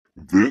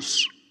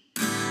This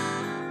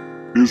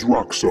is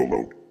Rock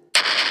Solo.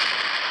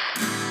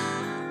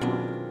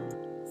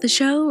 The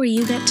show where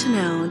you get to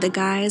know the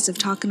guys of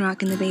Talkin'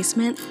 Rock in the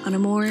Basement on a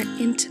more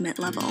intimate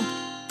level.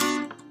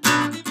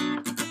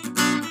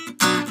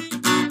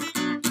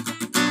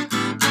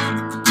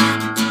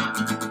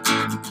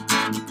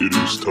 It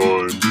is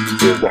time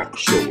for Rock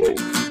Solo.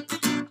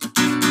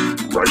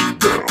 Right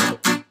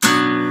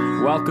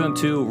now. Welcome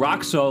to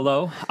Rock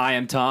Solo. I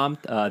am Tom.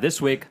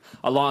 This week,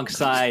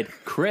 alongside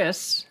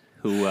Chris,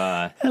 who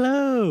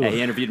hello.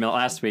 He interviewed me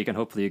last week, and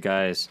hopefully you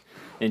guys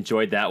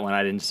enjoyed that one.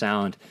 I didn't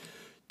sound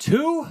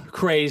too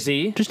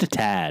crazy. Just a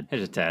tad.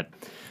 Just a tad.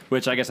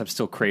 Which I guess I'm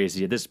still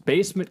crazy. This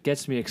basement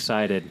gets me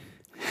excited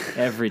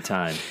every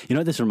time. You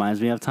know what this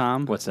reminds me of,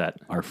 Tom? What's that?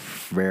 Our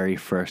very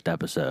first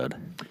episode.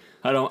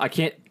 I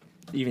can't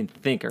even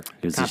think or It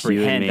was just you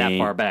comprehend and that me.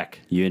 far back.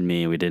 You and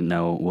me, we didn't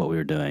know what we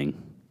were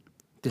doing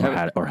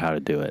or how to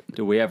do it.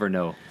 Do we ever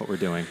know what we're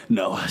doing?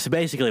 No. So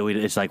basically,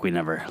 it's like we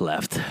never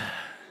left.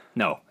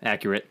 No,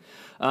 accurate.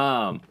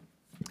 But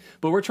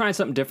we're trying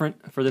something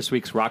different for this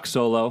week's Rock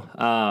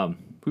Solo.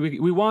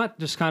 We want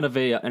just kind of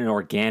an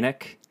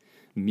organic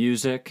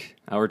music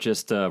or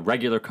just a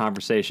regular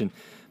conversation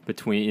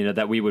between,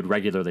 that we would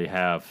regularly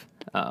have.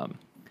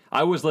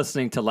 I was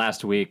listening to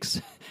last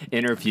week's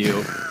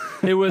interview.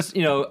 It was,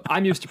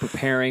 I'm used to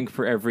preparing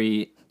for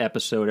every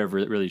episode,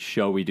 every really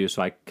show we do,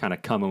 so I kind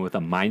of come in with a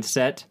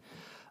mindset.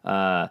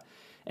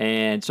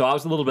 And so I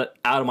was a little bit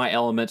out of my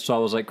element, so I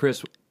was like,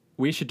 Chris,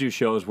 we should do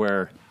shows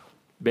where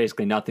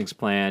basically nothing's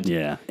planned.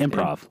 Yeah,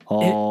 improv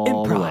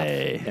all the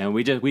way. And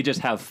we just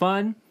have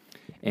fun,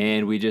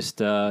 and we just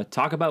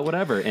talk about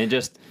whatever, and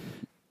just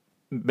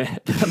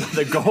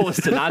the goal is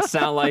to not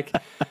sound like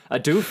a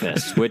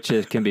doofus, which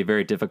can be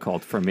very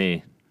difficult for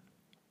me.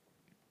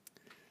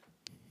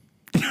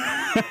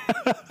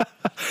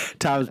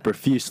 Tom's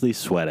profusely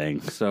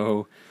sweating,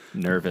 So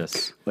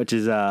nervous. which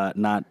is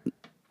not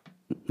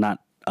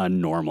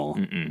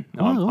unnormal.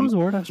 What was the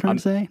word I was trying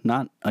to say?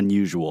 Not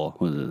unusual.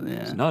 Was it?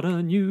 Yeah. Not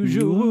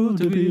unusual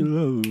to be.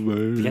 loved.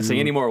 You can't sing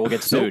anymore. We'll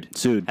get sued. Nope,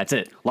 sued. That's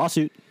it.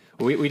 Lawsuit.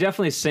 We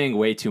definitely sing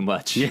way too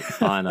much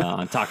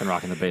on Talkin'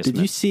 Rock in the Basement.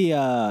 Did you see?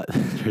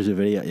 There's a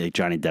video. Like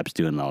Johnny Depp's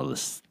doing all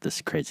this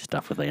crazy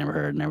stuff with Amber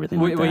Heard and everything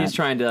like that. When he's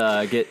trying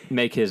to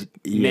make his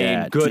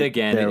name good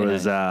again. There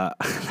was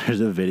there's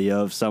a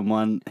video of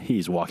someone.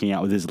 He's walking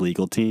out with his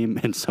legal team,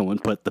 and someone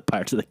put the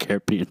Pirates of the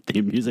Caribbean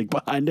theme music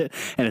behind it,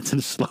 and it's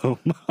in slow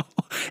mo.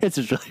 It's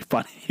just really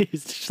funny.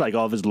 He's just like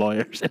all of his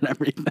lawyers and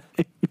everything.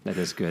 That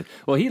is good.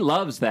 Well, he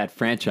loves that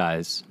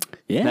franchise.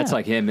 Yeah, That's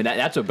like him, and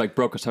that's what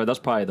broke his heart. That's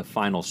probably the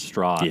final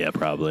straw. Yeah,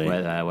 probably.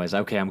 Was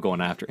okay. I'm going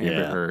after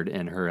Amber Heard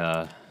and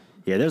her.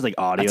 Yeah, there's like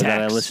audio that I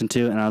attacks. listened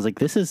to, and I was like,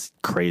 this is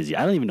crazy.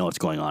 I don't even know what's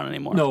going on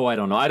anymore. No, I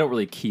don't know. I don't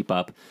really keep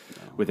up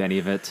with any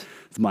of it.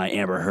 It's my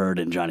Amber Heard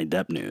and Johnny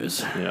Depp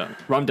news. Yeah,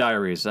 Rum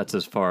Diaries. That's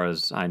as far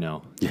as I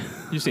know.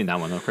 You've seen that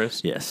one though,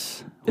 Chris?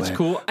 Yes, It's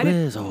cool.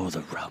 Where's all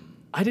the rum?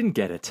 I didn't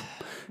get it.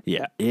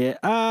 Yeah.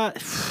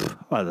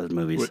 Well, those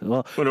movies.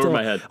 Went over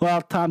my head.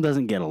 Well, Tom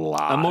doesn't get a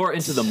lot. I'm more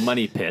into the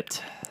Money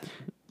Pit.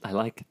 I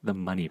like the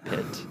Money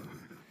Pit.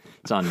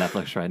 It's on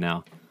Netflix right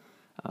now.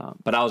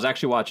 But I was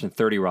actually watching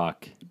 30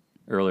 Rock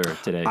earlier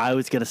today. I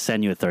was gonna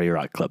send you a 30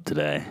 Rock clip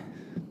today.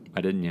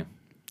 Why didn't you?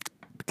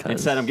 Because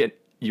Instead,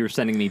 you're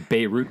sending me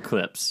Beirut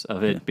clips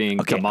of it being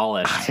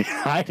demolished.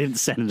 I didn't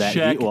send that.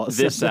 Check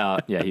this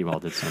out. Yeah, he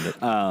did send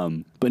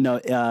it. But no,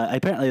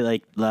 apparently,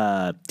 like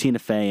Tina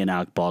Fey and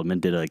Alec Baldwin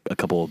did a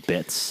couple of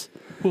bits.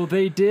 Well,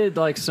 they did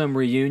like some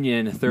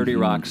reunion 30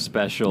 Rock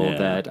special Yeah.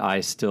 that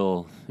I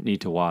still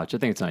need to watch. I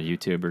think it's on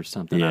YouTube or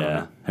something. I don't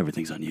know.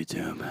 Everything's on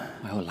YouTube.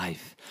 My whole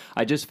life.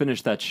 I just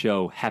finished that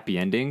show, Happy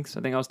Endings, I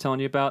think I was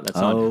telling you about. That's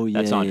Oh, on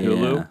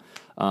Hulu.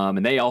 yeah.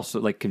 And they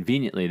also, like,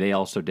 conveniently, they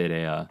also did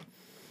a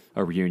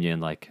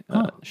reunion,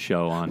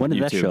 show on When did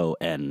YouTube. that show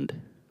end?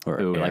 Or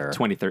It was air? like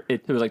 2013.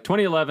 It was like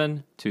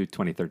 2011 to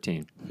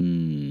 2013.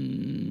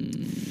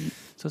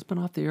 So it's been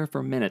off the air for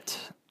a minute.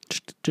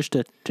 Just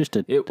a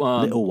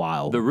little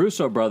while. The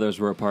Russo brothers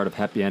were a part of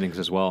Happy Endings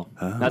as well.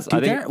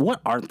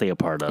 What aren't they a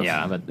part of?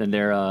 Yeah, but and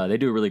they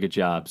do a really good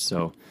job.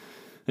 So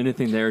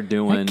anything they're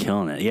doing, They're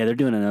killing it. Yeah, they're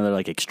doing another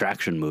like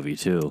extraction movie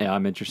too. yeah,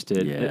 I'm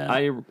interested. Yeah.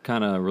 I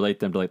kind of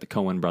relate them to like the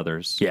Coen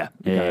brothers. Yeah.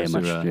 The Yeah, guys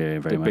much- who, yeah, very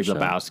did much Big so.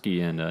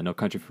 Lebowski and No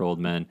Country for Old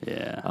Men.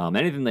 Yeah.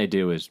 Anything they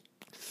do is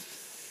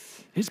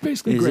it's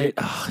basically Is great.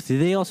 it? Do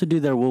they also do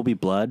There Will Be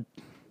Blood?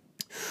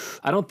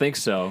 I don't think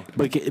so.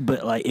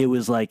 But like it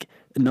was like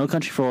No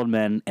Country for Old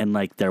Men and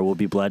like There Will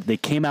Be Blood. They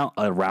came out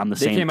around the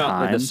They same time. came out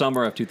like the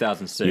summer of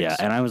 2006. Yeah,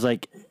 and I was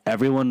like,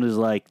 everyone was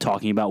like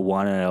talking about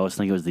one, and I always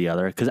think it was the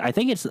other because I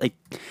think it's like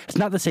it's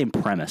not the same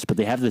premise, but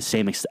they have the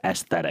same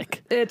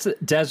aesthetic. It's a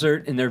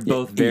desert, and they're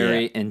both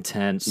very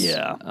intense.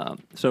 Yeah.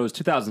 So it was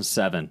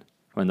 2007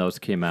 when those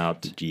came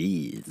out.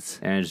 Jeez.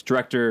 And his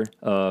director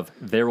of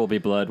There Will Be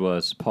Blood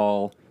was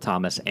Paul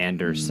Thomas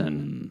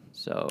Anderson.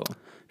 So,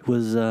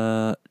 Was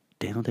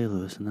Daniel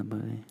Day-Lewis in that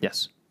movie?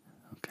 yes.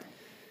 Okay.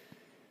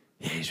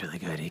 Yeah, he's really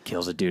good. He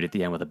kills a dude at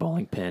the end with a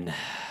bowling pin.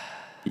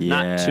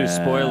 Not to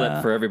spoil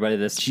it for everybody,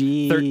 this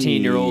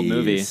 13-year-old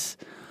movie.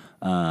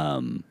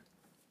 What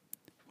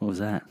was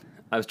that?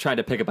 I was trying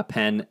to pick up a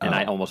pen, and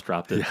I almost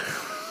dropped it.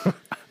 You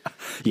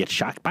get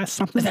shocked by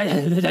something?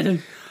 I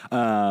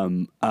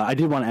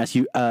did want to ask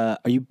you,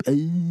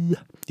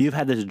 you've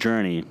had this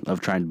journey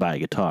of trying to buy a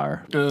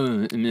guitar,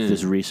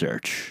 this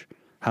research.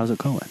 How's it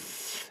going?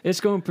 It's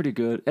going pretty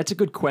good. That's a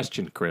good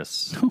question,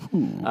 Chris.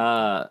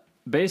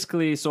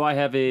 Basically, so I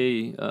have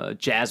a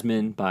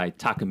Jasmine by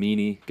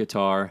Takamine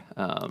guitar.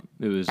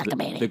 It was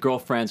the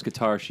girlfriend's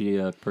guitar. She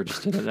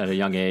purchased it at a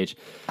young age,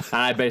 and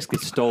I basically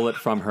stole it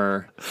from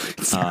her.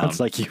 It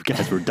sounds like you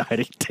guys were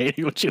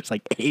dating when she was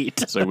like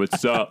 8. So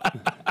what's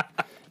up?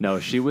 No,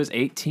 she was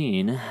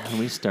 18 when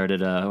we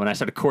started. When I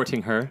started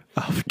courting her,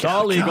 it's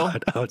all legal.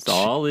 It's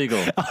all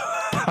legal.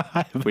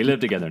 We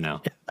live together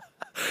now.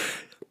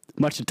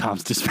 Much to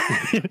Tom's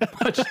dismay.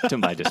 Much to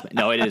my dismay.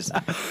 No, it is.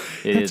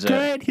 It is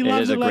great. He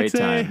loves a great Lexi.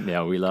 time.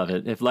 Yeah, we love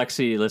it. If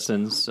Lexi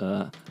listens,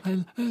 I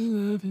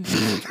love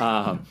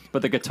it.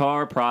 But the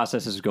guitar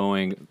process is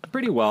going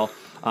pretty well.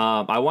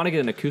 I want to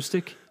get an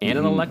acoustic and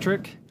an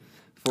electric.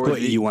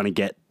 You want to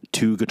get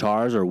 2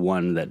 guitars or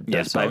one that does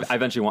Yes, both? I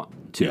eventually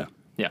want 2.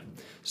 Yeah.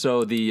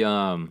 So the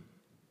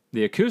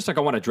acoustic,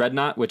 I want a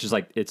Dreadnought, which is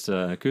like it's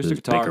an acoustic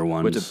Those guitar bigger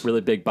ones. with a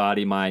really big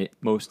body. My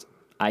most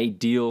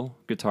ideal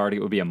guitar to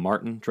get would be a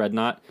Martin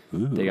Dreadnought.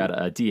 They got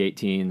a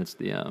D18. That's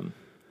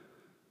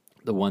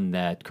the one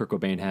that Kurt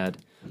Cobain had.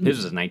 His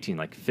was a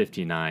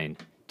 1959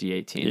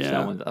 D18. Yeah. So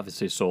that one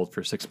obviously sold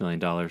for $6 million.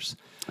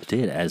 It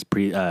did, as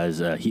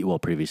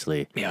Heatwell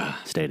previously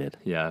stated.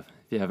 Yeah.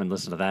 If you haven't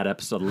listened to that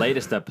episode,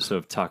 latest episode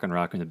of Talking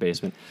Rock in the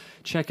Basement,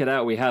 check it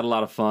out. We had a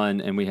lot of fun,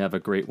 and we have a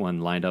great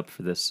one lined up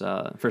for this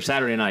for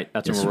Saturday night.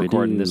 That's when we're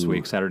recording this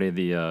week, Saturday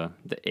the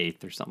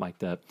 8th or something like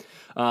that.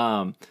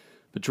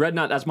 But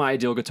Dreadnought, that's my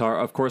ideal guitar.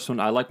 Of course,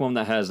 I like one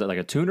that has like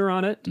a tuner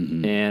on it,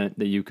 and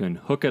that you can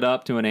hook it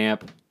up to an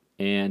amp,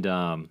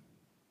 and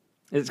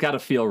it's got to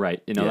feel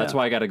right. That's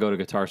why I got to go to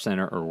Guitar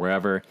Center or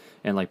wherever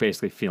and like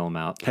basically feel them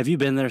out. Have you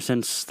been there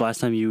since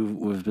last time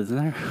you've been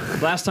there?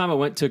 Last time I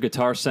went to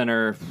Guitar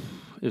Center,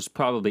 it was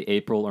probably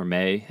April or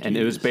May, and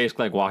it was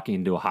basically like walking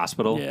into a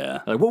hospital.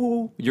 Yeah. Like,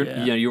 whoa, you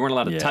weren't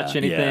allowed to touch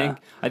anything. Yeah.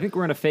 I think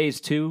we're in a phase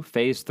 2,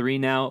 phase 3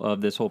 now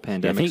of this whole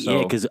pandemic.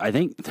 Because I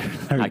think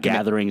their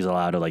gatherings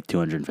allowed to like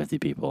 250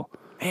 people.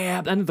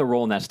 Yeah, I think they're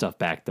rolling that stuff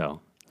back, though.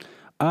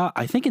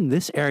 I think in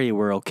this area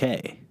we're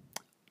okay.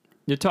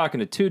 You're talking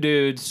to 2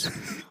 dudes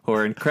who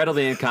are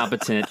incredibly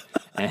incompetent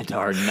and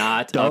are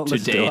not up to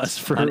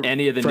date on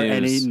any of the news.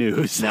 Any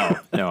news.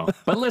 No.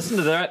 But listen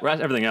to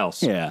everything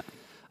else. Yeah.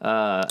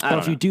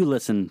 If you do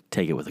listen,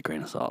 take it with a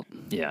grain of salt.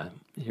 Yeah.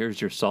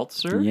 Here's your salt,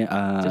 sir.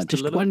 Yeah,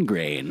 just 1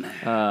 grain.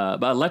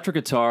 But electric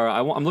guitar,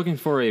 I'm looking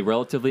for a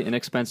relatively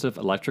inexpensive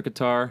electric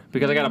guitar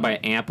because I got to buy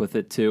an amp with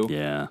it too.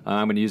 Yeah.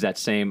 I'm going to use that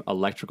same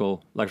electric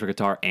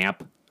guitar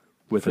amp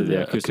with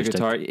the acoustic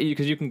guitar,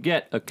 because you can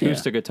get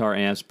acoustic guitar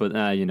amps, but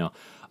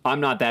I'm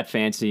not that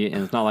fancy,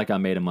 and it's not like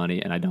I'm made of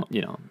money, and I don't,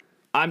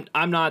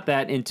 I'm not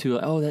that into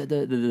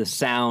the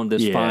sound,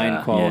 this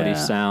fine quality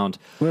sound.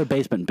 We're a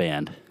basement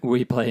band.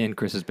 We play in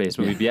Chris's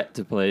basement. We've yet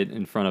to play it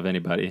in front of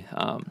anybody.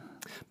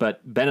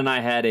 But Ben and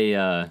I had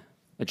a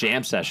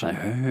jam session. I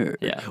heard.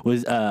 Yeah.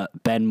 Was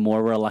Ben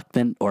more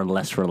reluctant or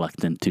less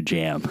reluctant to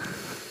jam?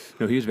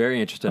 No, he was very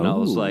interested. And I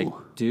was like,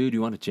 dude,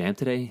 you want to jam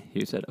today?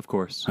 He said, of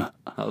course.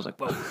 I was like,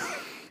 whoa.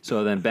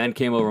 So then Ben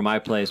came over to my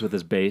place with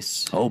his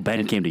bass. Oh,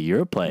 Ben came to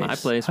your place. My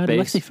place. How did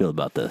Lexi feel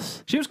about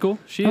this? She was cool.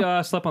 She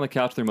slept on the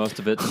couch through most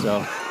of it.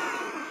 So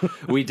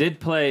we did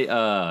play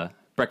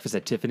Breakfast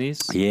at Tiffany's.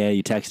 Yeah,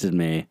 you texted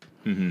me.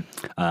 Mm-hmm.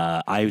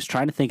 I was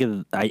trying to think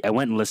of. I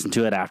went and listened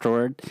to it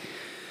afterward.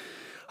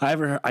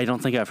 I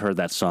don't think I've heard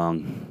that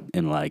song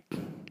in like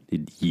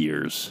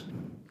years.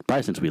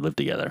 Probably since we lived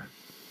together,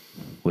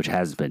 which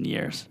has been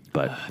years,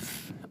 but a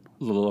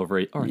little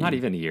over, not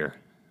even a year.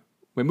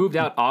 We moved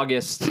out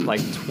August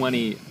like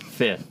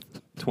 25th,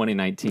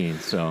 2019.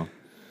 So,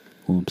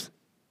 whoops.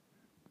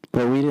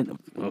 But we didn't.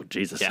 Oh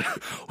Jesus! Yeah.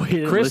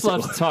 listen. Chris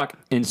loves to talk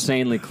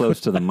insanely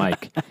close to the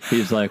mic.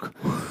 He's like,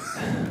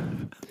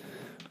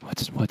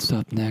 "What's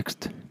up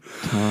next,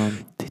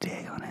 Tom?"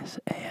 Today on his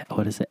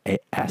what is it?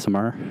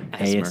 ASMR?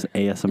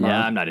 ASMR.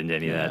 Yeah, I'm not into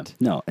any of that.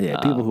 No,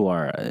 people who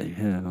are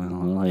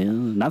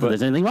not that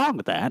there's anything wrong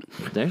with that.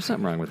 There's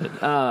something wrong with it.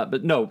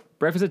 But no,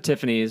 Breakfast at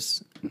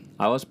Tiffany's.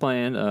 I was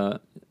playing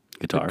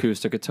guitar,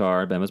 acoustic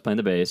guitar. Ben was playing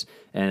the bass,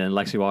 and then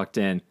Lexi walked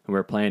in, and we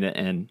were playing it,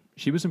 and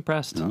she was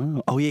impressed.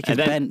 Oh yeah, because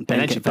Ben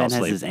has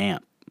his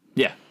amp.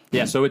 Yeah.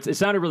 So it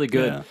sounded really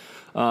good.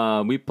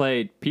 Yeah. We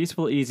played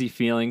Peaceful Easy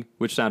Feeling,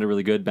 which sounded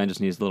really good. Ben just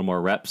needs a little more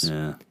reps.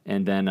 Yeah.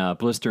 And then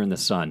Blister in the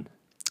Sun.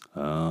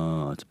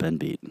 Oh, it's Ben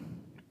beat.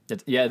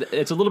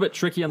 It's a little bit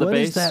tricky on the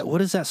bass. What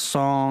is that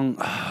song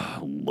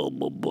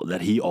that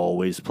he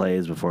always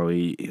plays before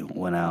we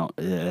went out?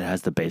 It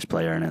has the bass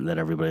player in it that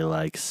everybody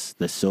likes.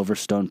 The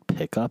Silverstone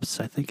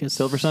Pickups, I think it's.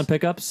 Silverstone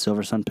Pickups?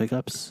 Silverstone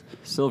Pickups?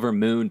 Silver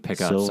Moon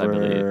Pickups, I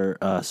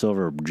believe.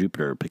 Silver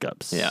Jupiter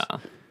Pickups. Yeah.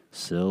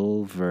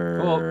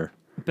 Silver. Well,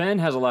 Ben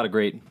has a lot of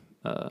great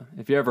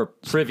if you're ever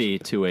privy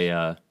to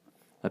a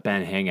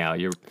band hangout,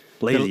 you're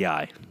Lazy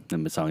Eye.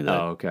 The song that.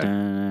 Oh, okay.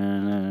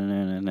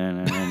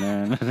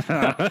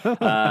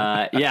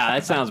 Yeah,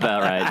 that sounds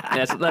about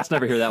right. Let's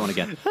never hear that one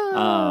again.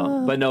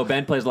 But no,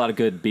 Ben plays a lot of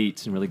good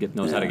beats and really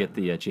knows how to get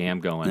the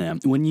jam going. Yeah.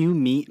 When you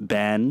meet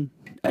Ben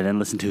and then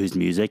listen to his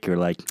music, you're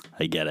like,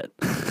 I get it.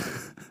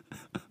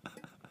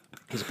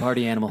 He's a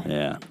party animal.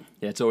 Yeah.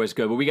 Yeah, it's always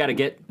good. But we got to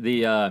get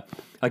the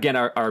again.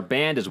 Our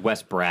band is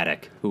Wes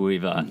Braddock, who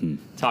we've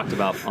talked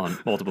about on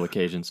multiple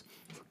occasions.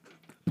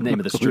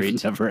 Name of the street.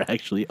 We've never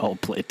actually all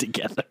played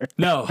together.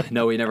 No,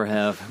 we never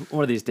have.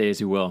 One of these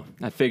days we will.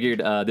 I figured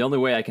the only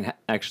way I can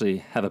actually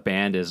have a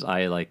band is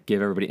I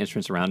give everybody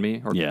instruments around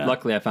me. Or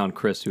luckily I found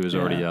Chris, who was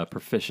already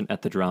proficient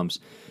at the drums,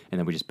 and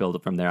then we just build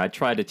it from there. I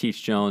tried to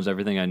teach Jones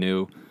everything I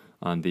knew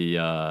on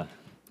the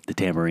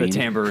tambourine. The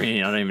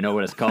tambourine. I don't even know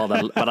what it's called,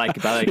 but I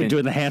can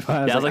doing the hand.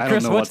 I was like,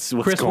 Chris, what's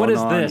Chris, going what is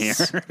on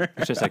this? Here?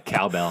 It's just a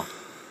cowbell.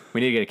 We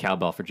need to get a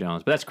cowbell for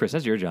Jones, but that's Chris.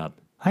 That's your job.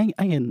 I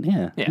can,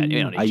 yeah. Yeah,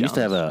 you don't need I used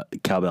to Jones. have a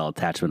cowbell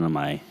attachment on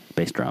my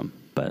bass drum,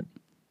 but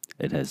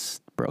it has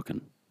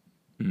broken.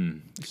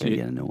 So you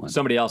get a new one.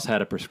 Somebody else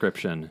had a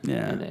prescription.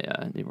 Yeah. And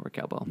they need more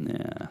cowbell.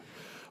 Yeah.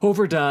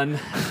 Overdone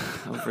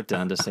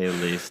to say the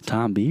least.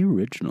 Tom B.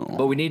 Original.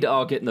 But we need to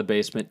all get in the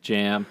basement,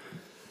 jam,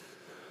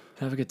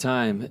 have a good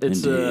time.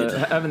 It's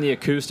having the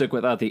acoustic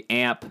without the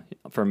amp.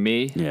 For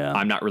me,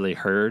 I'm not really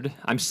heard.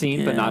 I'm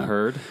seen but not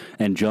heard.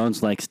 And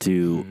Jones likes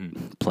to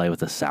play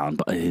with the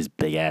sound, his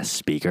big ass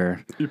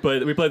speaker. We play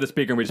the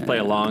speaker and we just play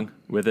along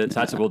with it.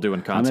 So that's what we'll do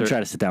in concert. I'm gonna try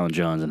to sit down with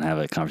Jones and have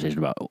a conversation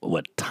about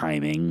what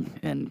timing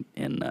and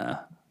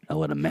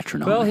what a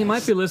metronome. Well, he is.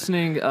 might be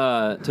listening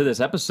to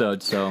this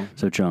episode. So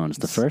Jones,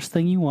 the first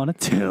thing you want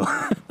to do.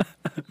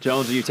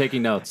 Jones, are you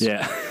taking notes?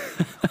 Yeah.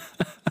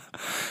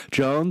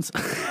 Jones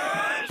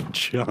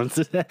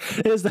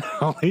is the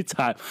only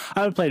time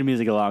I haven't played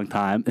music a long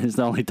time. It's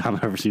the only time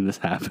I've ever seen this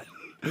happen.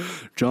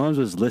 Jones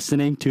was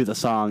listening to the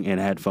song in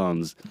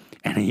headphones,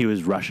 and he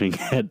was rushing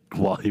it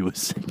while he was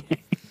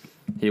singing.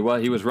 He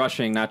was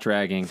rushing, not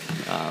dragging.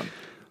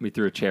 We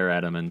threw a chair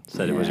at him and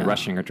said it was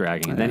rushing or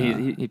dragging. And then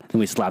he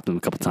we slapped him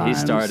a couple times.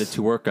 He started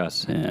to work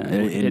us. Yeah,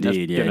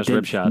 indeed. Giving us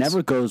rib shots.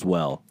 Never goes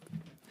well.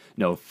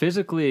 No,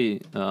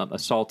 physically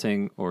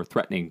assaulting or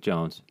threatening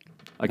Jones.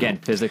 Again,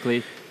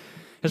 physically.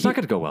 It's not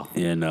going to go well.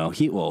 Yeah, no.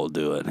 Heat will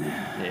do it.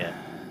 Yeah.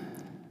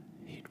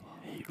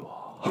 Heat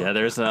wall. Yeah,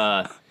 there's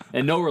and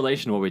no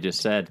relation to what we just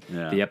said.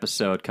 Yeah. The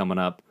episode coming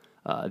up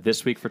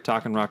this week for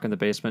Talking Rock in the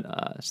Basement,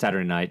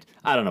 Saturday night.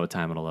 I don't know what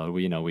time it'll load.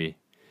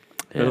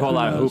 There's a whole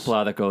lot of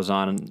hoopla that goes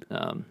on. And,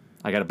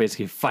 I got to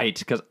basically fight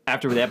because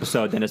after the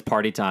episode, then it's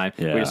party time.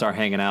 Yeah. We just start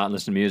hanging out and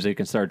listening to music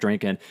and start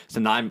drinking.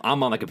 So now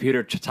I'm on the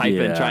computer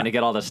typing, trying to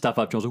get all this stuff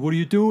up. Jones like, "What are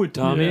you doing,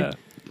 Tommy?" Yeah.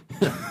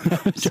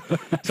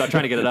 So I'm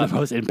trying to get it up. The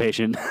most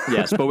impatient.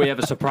 Yes, but we have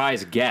a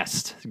surprise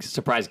guest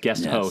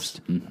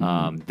host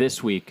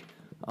this week.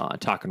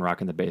 Talking Rock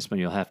in the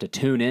Basement. You'll have to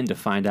tune in to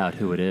find out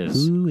who it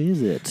is. Who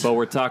is it? But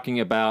we're talking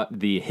about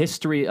the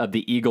History of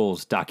the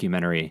Eagles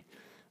documentary.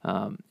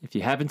 If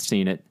you haven't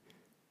seen it,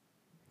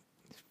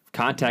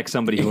 contact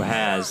somebody who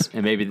has,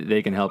 and maybe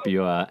they can help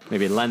you.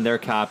 Maybe lend their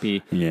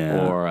copy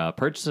or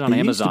purchase it on Amazon.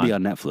 It used to be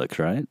on Netflix,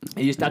 right?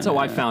 That's how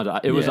I found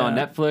it. It was on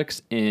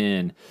Netflix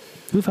in...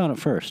 Who found it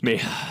first?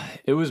 Me.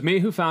 It was me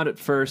who found it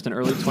first in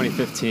early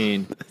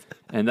 2015,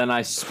 and then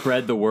I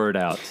spread the word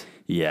out.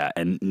 Yeah,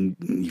 and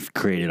you've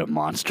created a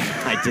monster.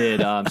 I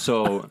did.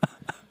 So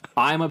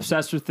I'm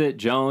obsessed with it.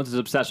 Jones is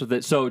obsessed with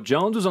it. So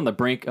Jones was on the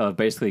brink of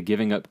basically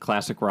giving up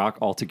classic rock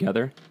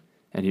altogether.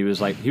 And he was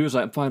like,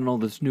 I'm finding all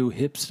this new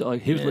hip stuff.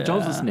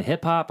 Jones listened to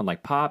hip hop and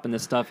like pop and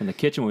this stuff in the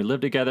kitchen when we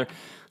lived together. And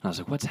I was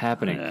like, what's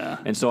happening? Yeah.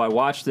 And so I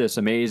watched this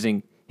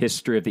amazing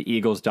History of the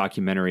Eagles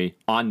documentary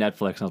on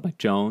Netflix. And I was like,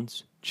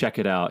 Jones, check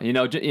it out.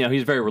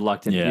 He's very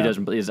reluctant. Yeah. He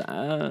doesn't. He's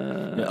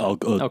I'll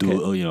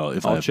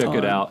if I'll I have check time.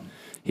 it out.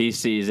 He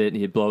sees it and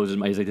he blows his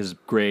mind. He's like, this is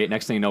great.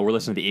 Next thing you know, we're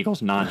listening to the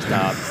Eagles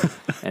nonstop.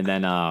 And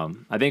then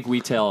I think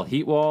we tell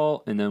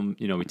Heatwall, and then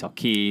we tell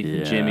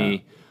Keith,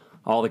 Jimmy,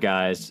 all the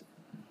guys.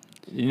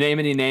 You name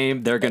any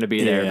name, they're going to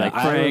be there. Like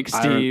Frank,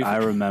 Steve. I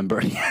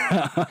remember.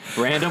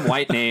 Random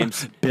white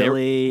names.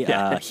 Billy,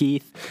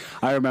 Heath.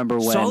 I remember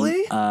when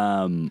Sully?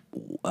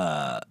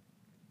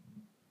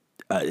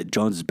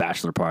 Jones's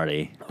bachelor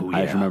party.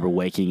 I just remember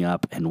waking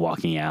up and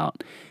walking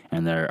out,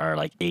 and there are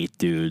like 8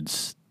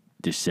 dudes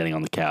just sitting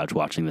on the couch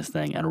watching this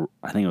thing. And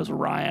I think it was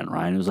Ryan.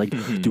 Ryan was like,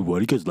 dude, why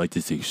do you guys like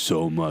this thing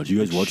so much? You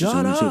guys watch this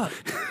thing? Shut up.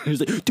 He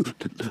was like,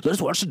 dude,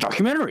 let's watch the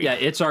documentary. Yeah,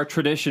 it's our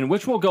tradition,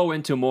 which we'll go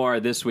into more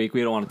this week.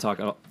 We don't want to talk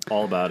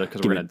all about it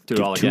because we're going to do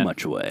it all again. Too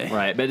much away.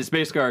 Right, but it's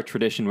basically our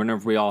tradition.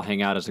 Whenever we all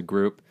hang out as a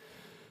group,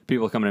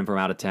 people coming in from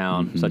out of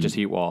town, such as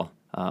Heatwall,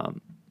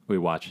 we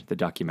watch the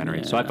documentary.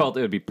 Yeah. So I felt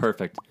it would be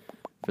perfect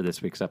for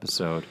this week's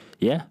episode.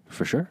 Yeah,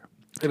 for sure.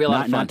 It'd be a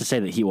lot of fun. Not to say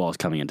that Heatwall is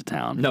coming into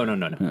town. No. No,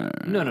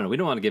 we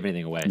don't want to give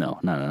anything away. No.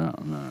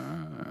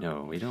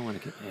 No, we don't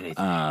want to give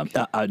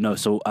anything. No,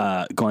 so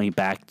going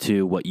back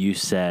to what you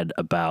said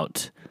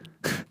about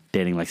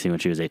dating Lexi when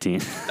she was 18.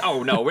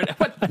 Oh, no. What?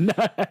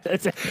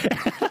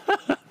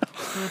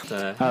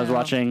 I was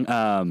watching,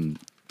 I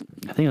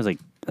think it was like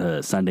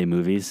a Sunday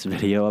Movies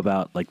video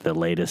about like the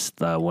latest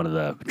one of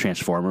the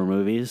Transformer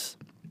movies.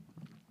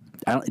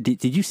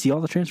 Did you see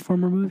all the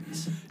Transformer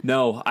movies?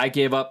 No, I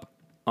gave up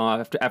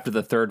after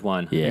the third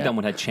one. I think that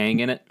one had Chang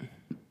in it.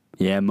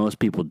 Yeah, most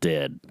people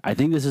did. I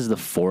think this is the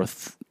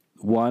fourth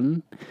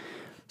one.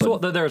 So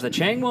there was a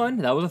Chang one.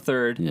 That was a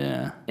third.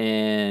 Yeah.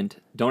 And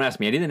don't ask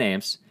me any of the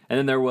names. And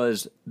then there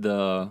was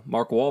the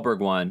Mark Wahlberg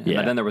one.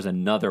 And then there was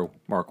another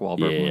Mark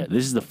Wahlberg one. Yeah,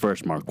 this is the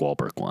first Mark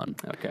Wahlberg one.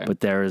 Okay. But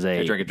there is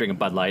a... Drinking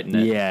Bud Light in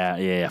it.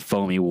 Yeah,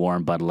 foamy,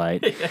 warm Bud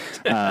Light.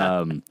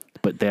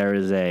 But there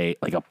is a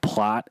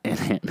plot in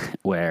it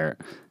where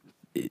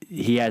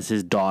he has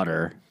his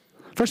daughter.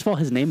 First of all,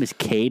 his name is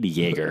Cade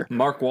Yeager.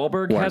 Mark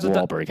Wahlberg has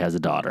a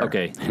daughter.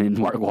 Okay. And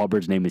Mark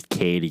Wahlberg's name is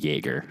Cade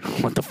Yeager.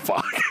 What the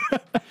fuck?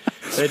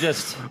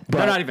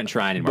 They're not even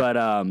trying anymore.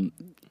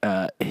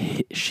 But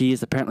she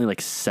is apparently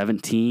like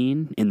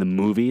 17 in the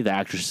movie. The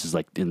actress is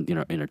like in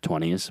her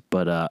 20s.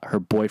 But her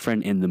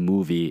boyfriend in the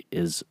movie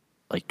is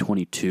like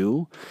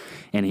 22,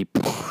 and he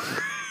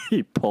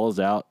pulls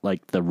out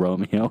like the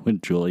Romeo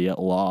and Juliet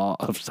law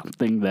of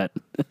something that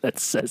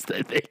says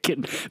that they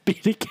can be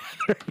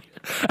together.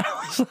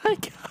 I was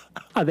like,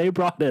 they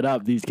brought it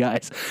up, these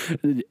guys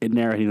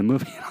narrating the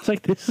movie. I was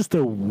like, this is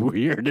the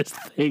weirdest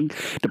thing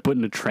to put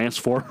in a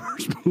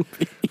Transformers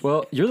movie.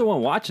 Well, you're the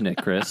one watching it,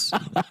 Chris.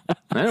 I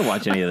didn't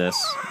watch any of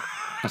this.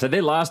 I said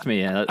they lost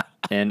me,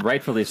 and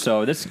rightfully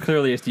so. This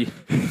clearly is you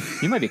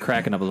might be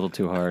cracking up a little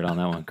too hard on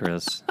that one,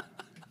 Chris.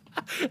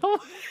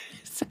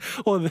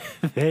 Well,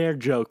 their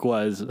joke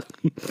was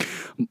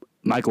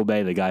Michael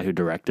Bay, the guy who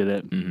directed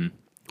it,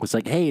 was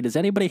like, "Hey, does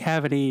anybody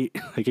have any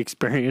like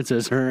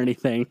experiences or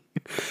anything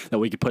that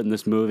we could put in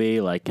this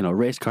movie, like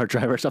race car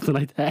driver or something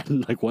like that?"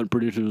 And like one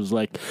producer was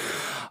like,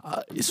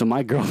 "So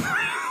my girlfriend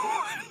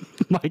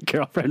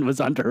was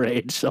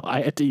underage, so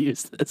I had to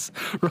use this."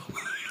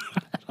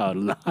 I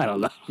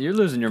don't know. You're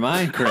losing your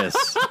mind,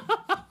 Chris.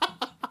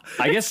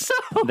 I guess so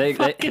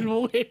fucking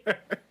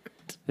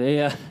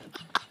weird.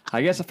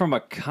 I guess from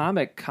a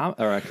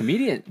or a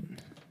comedian,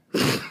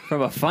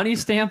 from a funny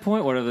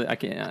standpoint, whatever. I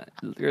can't.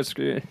 Chris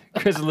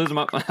is losing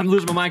my. I'm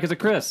losing my mind because of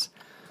Chris.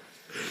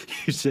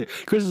 You say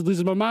Chris is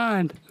losing my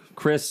mind.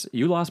 Chris,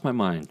 you lost my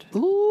mind.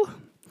 Ooh.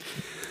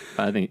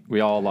 I think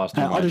we all lost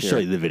our mind. I'll just show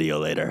you the video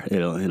later.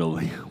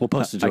 We'll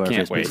post it to our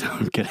Facebook. Wait.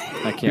 I'm kidding.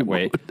 I can't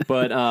wait.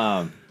 But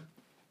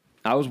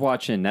I was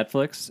watching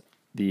Netflix.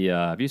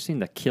 Have you seen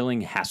the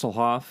Killing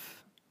Hasselhoff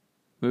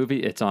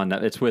movie? It's on.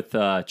 It's with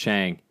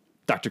Chang.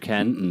 Dr.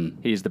 Ken.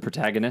 Mm-mm. He's the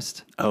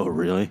protagonist. Oh,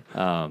 really?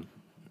 And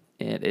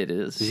it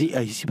is. Is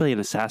he playing an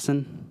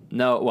assassin?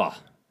 No, well,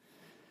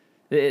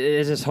 it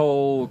is this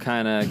whole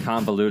kind of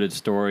convoluted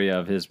story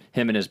of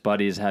him and his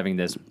buddies having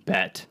this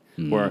bet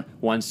where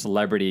one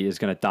celebrity is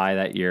going to die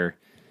that year,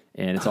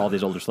 and it's all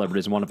these older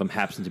celebrities, and one of them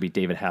happens to be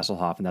David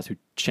Hasselhoff, and that's who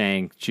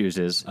Chang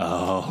chooses.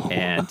 Oh.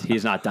 And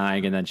he's not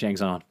dying, and then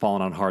Chang's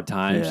falling on hard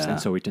times, and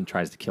so he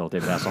tries to kill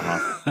David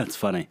Hasselhoff. That's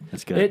funny.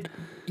 That's good.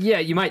 Yeah,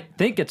 you might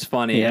think it's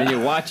funny, and then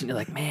you watch and you're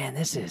like, man,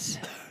 this is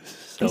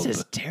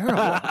terrible.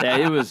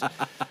 Yeah,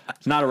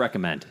 it's not a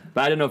recommend.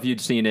 But I didn't know if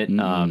you'd seen it.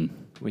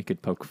 We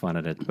could poke fun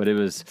at it, but it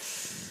was.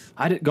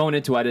 Going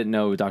into it, I didn't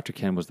know Dr.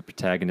 Ken was the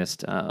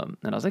protagonist, and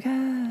I was like,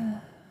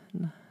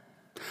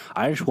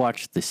 I just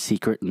watched The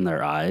Secret in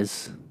Their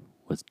Eyes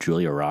with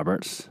Julia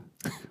Roberts.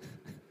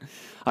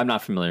 I'm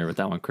not familiar with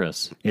that one,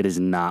 Chris. It is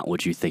not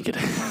what you think it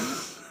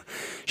is.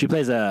 She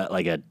plays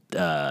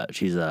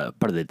she's a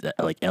part of the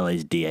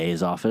LA's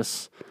DA's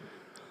office,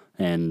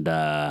 and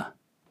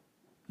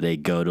they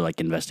go to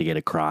investigate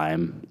a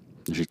crime.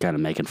 She's kind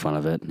of making fun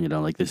of it,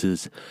 like this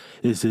is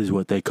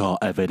what they call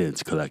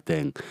evidence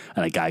collecting.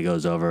 And a guy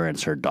goes over and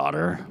it's her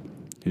daughter,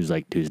 who's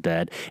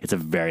dead. It's a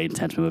very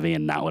intense movie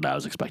and not what I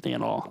was expecting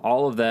at all.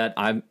 All of that,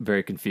 I'm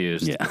very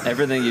confused. Yeah.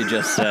 Everything you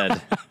just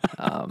said,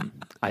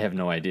 I have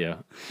no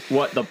idea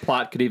what the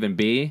plot could even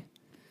be.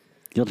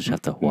 You'll just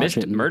have to watch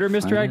it. Murder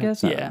mystery, I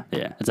guess? Yeah.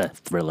 It's a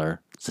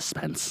thriller,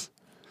 suspense.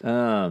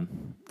 Well,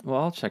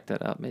 I'll check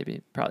that out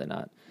maybe. Probably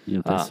not.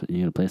 You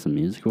gonna play some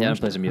music? Yeah, I'm gonna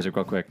play some music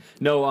real quick.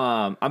 No,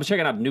 I'm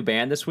checking out a new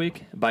band this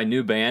week. By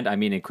new band, I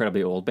mean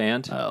incredibly old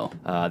band. Oh.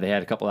 They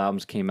had a couple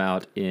albums came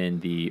out in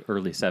the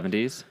early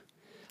 70s.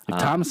 If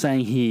Tom's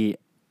saying he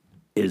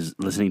is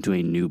listening to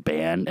a new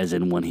band, as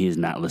in one he has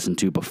not listened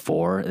to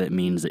before, that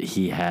means that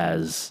he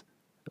has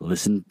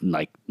listened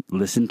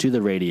to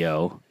the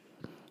radio.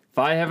 If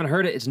I haven't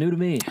heard it, it's new to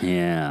me.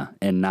 Yeah,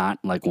 and not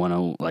like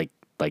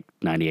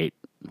 98.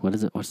 What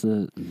is it? What's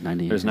the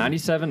 98? There's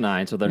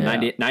 97.9, so they're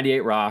 98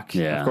 Rock.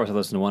 Yeah. Of course, I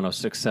listen to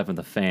 106.7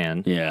 The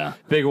Fan. Yeah.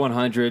 Big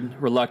 100,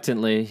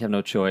 reluctantly, you have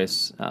no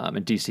choice,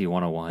 and DC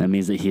 101. That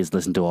means that he has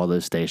listened to all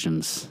those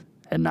stations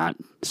and not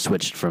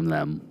switched from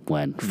them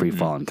when Free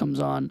Fallin' comes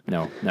on.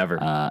 No, never.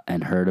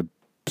 And heard a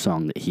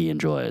song that he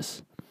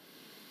enjoys.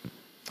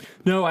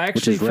 No, I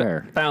actually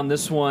rare. found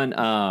this one,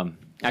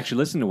 actually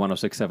listening to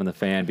 106.7 The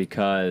Fan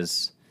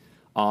because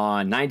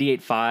on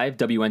 98.5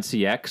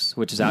 WNCX,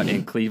 which is out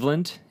in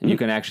Cleveland. And you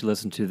can actually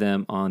listen to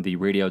them on the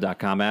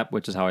radio.com app,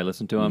 which is how I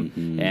listen to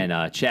them.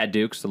 And Chad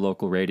Dukes, the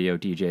local radio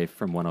DJ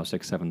from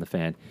 106.7 The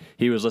Fan,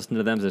 he was listening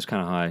to them. So that's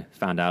kind of how I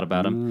found out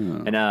about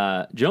them.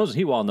 And Jones and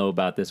he all know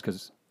about this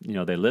because, you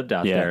know, they lived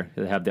out there.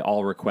 They have the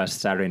all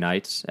request Saturday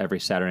nights, every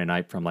Saturday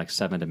night from like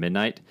 7 to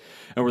midnight,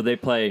 and where they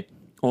play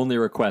only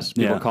requests.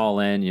 People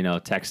call in, you know,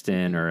 text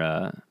in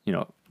or, you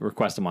know,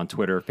 request them on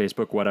Twitter,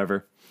 Facebook,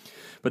 whatever.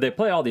 But they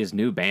play all these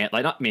new bands.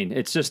 Like, I mean,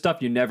 it's just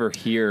stuff you never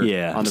hear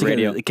on the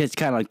radio. It's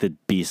kind of like the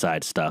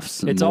B-side stuff.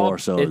 It's all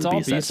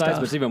B-sides,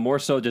 but it's even more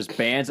so just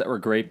bands that were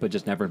great but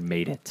just never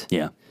made it.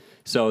 Yeah.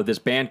 So this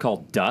band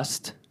called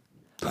Dust,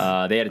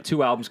 they had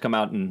 2 albums come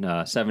out in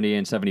 70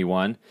 and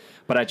 71.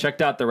 But I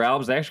checked out their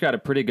albums. They actually got a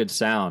pretty good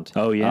sound.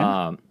 Oh,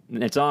 yeah?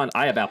 It's on.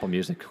 I have Apple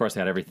Music. Of course, they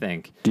got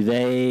everything. Do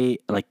they,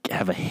 like,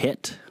 have a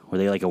hit? Were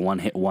they, like, a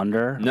one-hit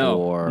wonder?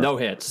 No. No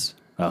hits.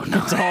 Oh,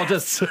 no. It's all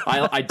just,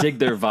 I dig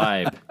their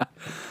vibe.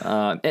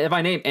 If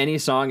I name any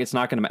song, it's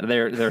not going to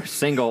matter. They're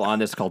single on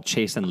this called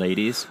Chasing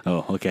Ladies.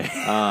 Oh, okay.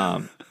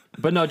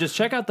 But no, just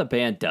check out the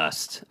band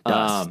Dust.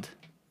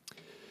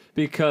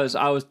 Because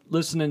I was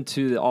listening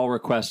to the All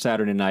Request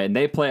Saturday night, and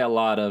they play a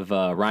lot of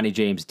Ronnie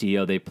James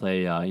Dio. They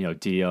play,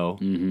 Dio,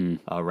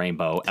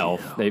 Rainbow,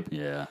 Elf.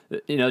 You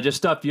know, just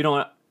stuff you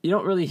don't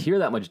really hear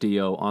that much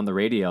Dio on the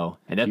radio,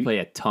 and they play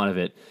a ton of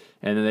it.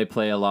 And then they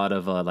play a lot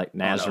of like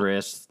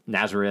Nazareth,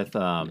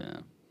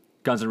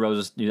 Guns N'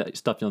 Roses,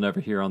 stuff you'll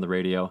never hear on the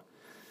radio.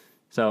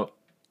 So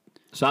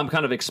I'm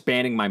kind of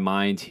expanding my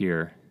mind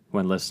here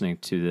when listening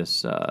to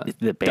this.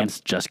 The band's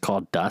just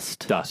called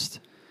Dust? Dust.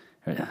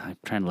 I'm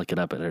trying to look it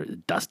up,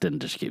 but Dustin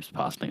just keeps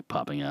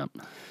popping up.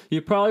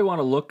 You probably want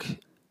to look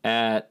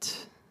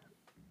at...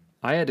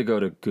 I had to go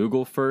to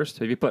Google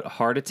first. If you put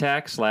Heart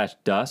Attack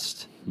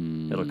 /Dust,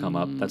 it'll come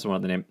up. That's one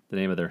of the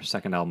name of their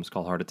second album is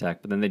called Heart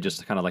Attack. But then they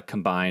just kind of like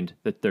combined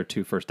their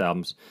 2 first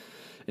albums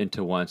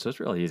into one. So it's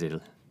really easy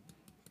to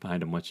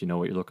find them once you know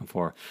what you're looking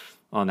for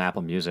on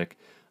Apple Music.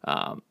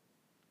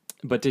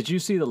 But did you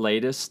see the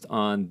latest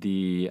on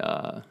the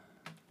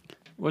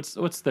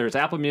what's there's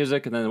Apple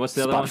Music and then what's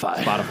the other one?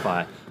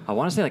 Spotify. I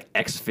want to say like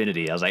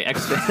Xfinity. I was like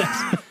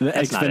Xfinity. The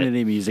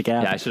Xfinity Music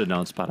app. Yeah, I should have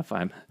known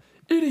Spotify.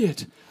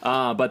 Idiot.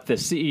 But the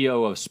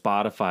CEO of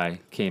Spotify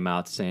came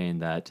out saying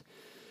that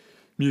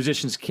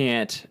musicians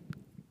can't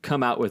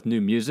come out with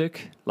new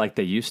music like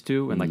they used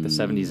to in like the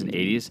 70s and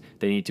 80s.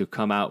 They need to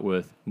come out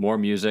with more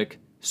music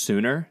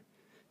sooner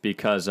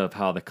because of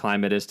how the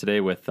climate is today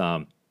with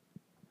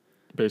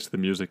basically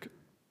music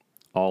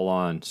all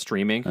on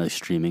streaming.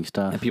 Streaming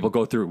stuff. And people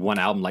go through one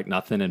album like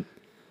nothing and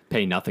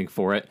pay nothing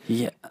for it.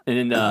 Yeah. And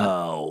then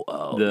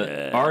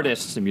the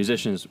artists and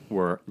musicians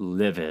were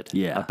livid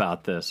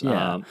about this.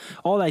 Yeah.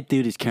 All that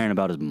dude is caring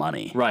about is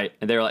money. Right.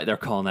 And they're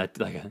calling that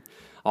like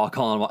I'll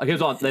call him. It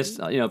was on this,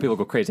 people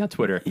go crazy on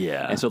Twitter.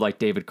 Yeah. And so like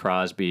David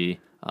Crosby,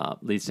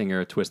 lead singer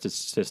of Twisted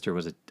Sister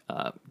was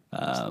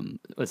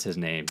what's his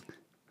name?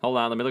 Hold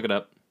on, let me look it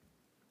up.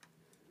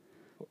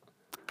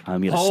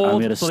 I'm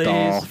gonna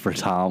stall for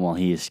Tom while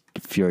he is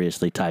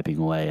furiously typing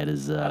away at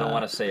his. I don't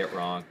want to say it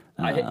wrong.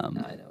 I know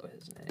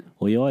his name.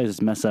 Well, you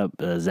always mess up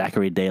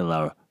Zachary De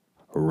La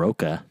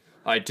Roca.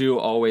 I do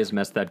always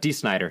mess that up. D.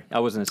 Snyder. I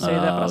was going to say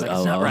that, but I was like,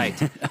 it's not right.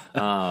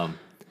 But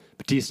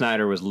D.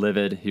 Snyder was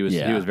livid. He was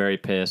very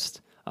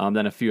pissed.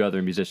 Then a few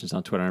other musicians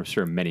on Twitter, and I'm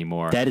sure many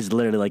more. That is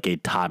literally like a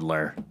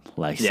toddler,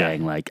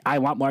 saying like, "I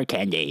want more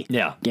candy.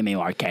 Yeah, give me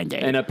more candy."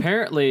 And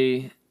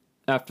apparently,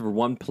 after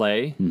one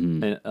play,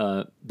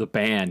 the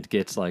band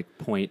gets like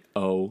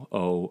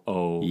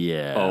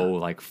 0.0000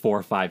 like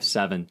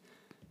 457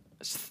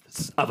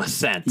 of a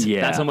cent.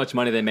 Yeah, that's how much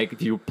money they make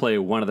if you play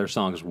one of their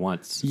songs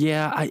once.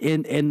 Yeah,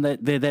 and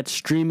that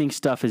streaming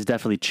stuff has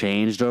definitely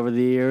changed over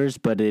the years,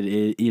 but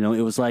it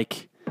was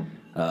like.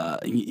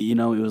 It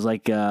was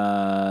like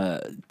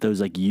those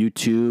like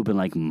YouTube and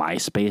like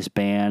MySpace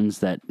bands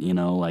that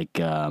like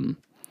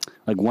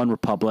One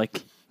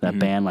Republic. That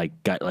band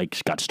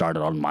got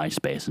started on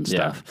MySpace and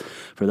stuff. Yeah.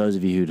 For those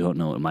of you who don't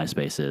know what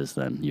MySpace is,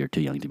 then you're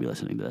too young to be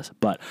listening to this.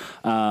 But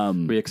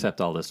we accept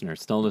all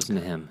listeners. Don't listen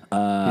to him.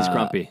 He's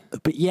grumpy.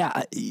 But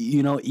yeah,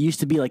 it used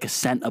to be like a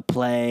cent a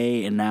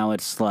play, and now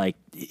it's like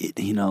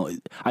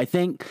I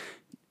think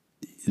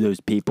those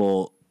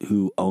people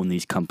who own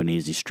these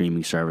companies, these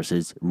streaming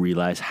services,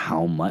 realize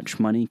how much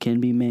money can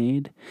be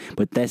made.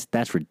 But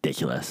that's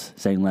ridiculous.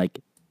 Saying like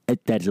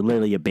that's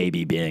literally a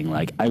baby being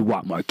like, I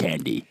want more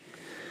candy.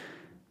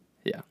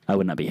 Yeah, I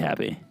would not be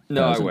happy.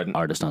 No, I wouldn't.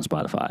 Artist on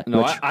Spotify.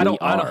 No, I don't.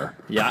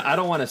 Yeah, I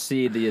don't want to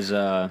see these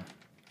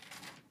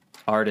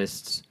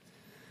artists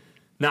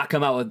not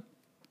come out with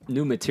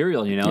new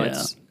material. Yeah.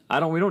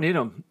 We don't need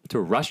them to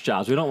rush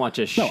jobs. We don't want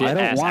just shit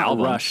ass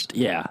albums. Rushed.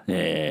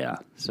 Yeah.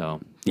 So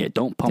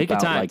don't pump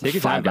out like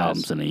 5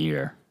 albums in a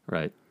year.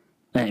 Right.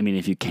 I mean,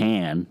 if you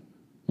can,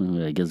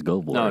 I guess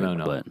go for it.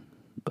 No.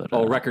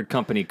 But record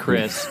company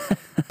Criss,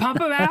 pump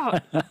them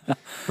out.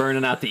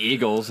 Burning out the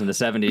Eagles in the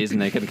 70s, and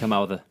they couldn't come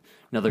out with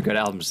another good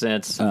album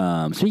since.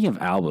 Speaking of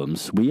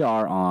albums, we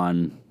are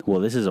on.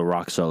 Well, this is a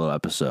Rock Solo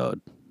episode.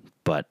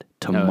 But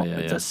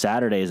yeah. the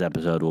Saturday's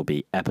episode will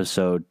be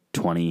episode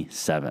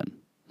 27.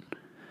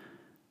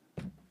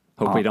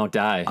 Hope we don't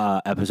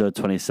die. Episode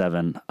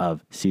 27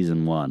 of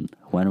season 1.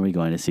 When are we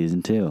going to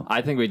season 2?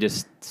 I think we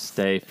just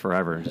stay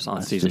forever just on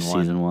That's season just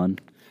 1. Season 1.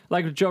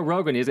 Like Joe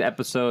Rogan, he's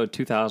episode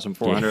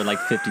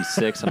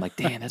 2,456. I'm like,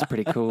 damn, that's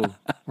pretty cool.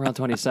 We're on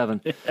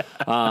 27.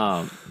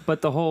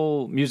 But the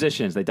whole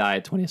musicians, they die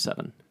at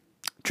 27.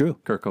 True.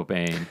 Kurt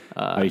Cobain.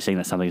 Are you saying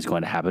that something's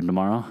going to happen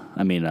tomorrow?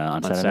 I mean,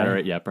 on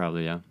Saturday? Yeah,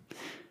 probably, yeah.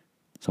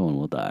 Someone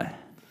will die.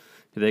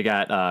 They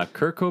got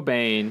Kurt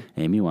Cobain,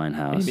 Amy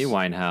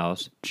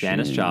Winehouse,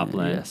 Janis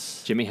Joplin,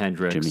 yes. Jimi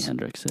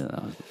Hendrix. Yeah,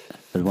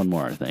 there's one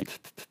more, I think.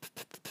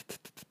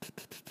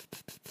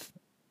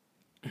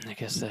 I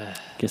guess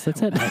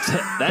that's it.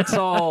 That's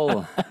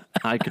all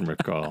I can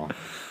recall.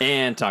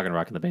 And Talking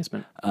Rock in the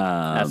Basement.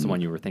 That's the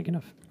one you were thinking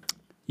of.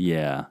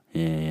 Yeah.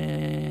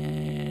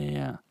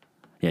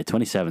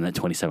 27. That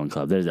 27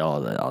 Club. There's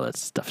all that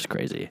stuff's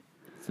crazy.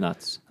 It's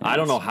nuts. I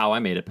don't know how I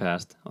made it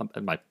past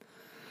my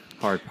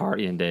hard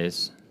partying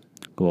days.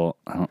 Well,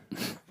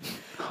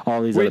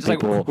 all these other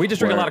people. We just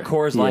drink a lot of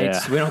Coors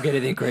Lights. We don't get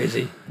anything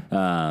crazy.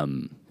 Yeah,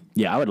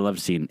 I would love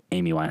to see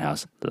Amy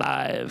Winehouse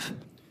live.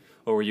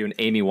 Or were you an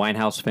Amy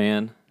Winehouse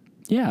fan?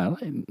 Yeah.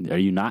 Are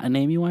you not an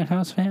Amy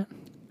Winehouse fan?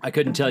 I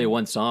couldn't tell you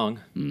one song.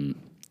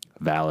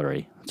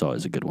 Valerie. It's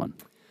always a good one.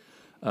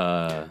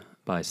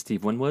 By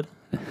Steve Winwood.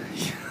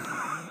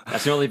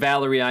 That's the only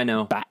Valerie I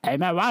know. By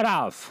Amy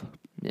Winehouse.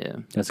 Yeah.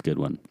 That's a good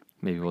one.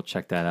 Maybe we'll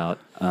check that out.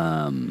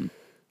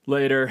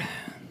 Later.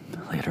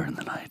 Later in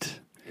the night.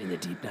 In the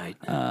deep night.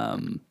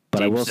 But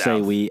Deep I will South.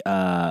 say we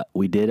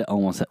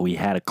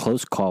had a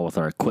close call with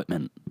our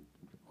equipment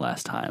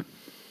last time.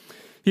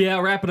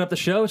 Yeah, wrapping up the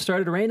show, it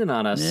started raining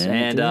on us. Yeah,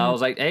 and I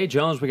was like, hey,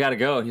 Jones, we got to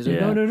go. And he's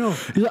like, no.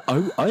 He's like,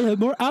 I have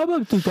more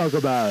albums to talk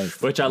about.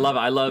 Which I love.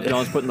 I love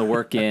Jones putting the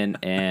work in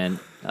and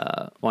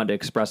wanted to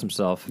express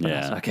himself. But Yeah.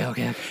 I was like,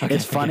 okay.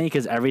 It's funny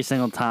because every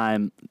single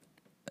time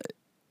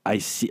I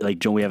see, like,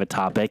 Joe, we have a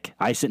topic,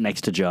 I sit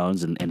next to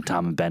Jones and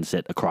Tom and Ben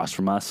sit across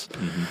from us.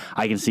 Mm-hmm.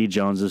 I can see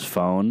Jones's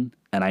phone.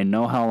 And I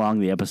know how long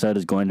the episode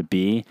is going to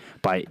be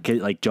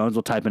like Jones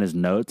will type in his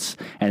notes.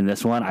 And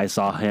this one, I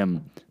saw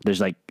him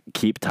there's like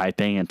keep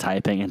typing and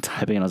typing and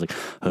typing. And I was like,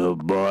 oh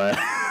boy.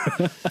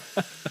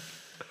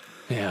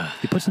 Yeah.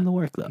 He puts in the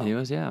work though. He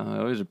was, yeah. I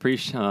always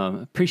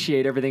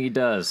appreciate everything he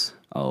does.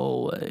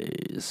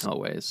 Always.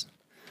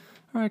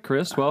 All right,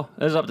 Chris. Well,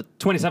 this is up to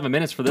 27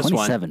 minutes for this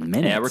 27 one.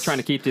 minutes? Yeah, we're trying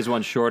to keep these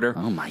ones shorter.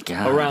 Oh my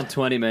God. Around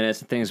 20 minutes.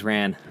 And things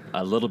ran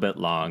a little bit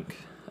long.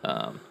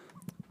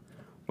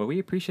 Well, we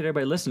appreciate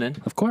everybody listening.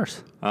 Of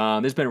course. This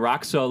has been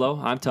Rock Solo.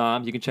 I'm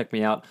Tom. You can check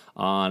me out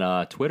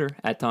on Twitter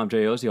at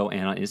TomJOzio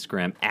and on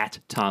Instagram at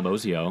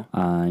TomOzio.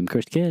 I'm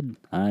Chris Kidd.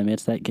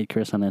 It's that kid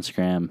Chris on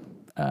Instagram.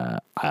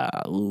 That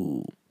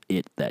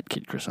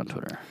kid Chris on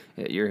Twitter.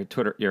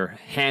 Your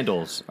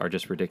handles are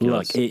just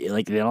ridiculous.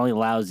 Look, it only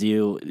allows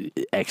you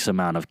X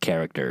amount of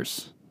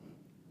characters.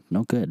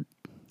 No good.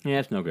 Yeah,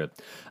 it's no good.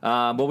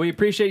 Well, we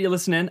appreciate you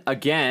listening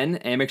again,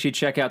 and make sure you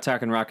check out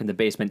Talking Rock in the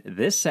Basement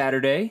this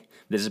Saturday.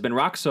 This has been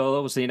Rock Solo.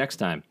 We'll see you next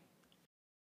time.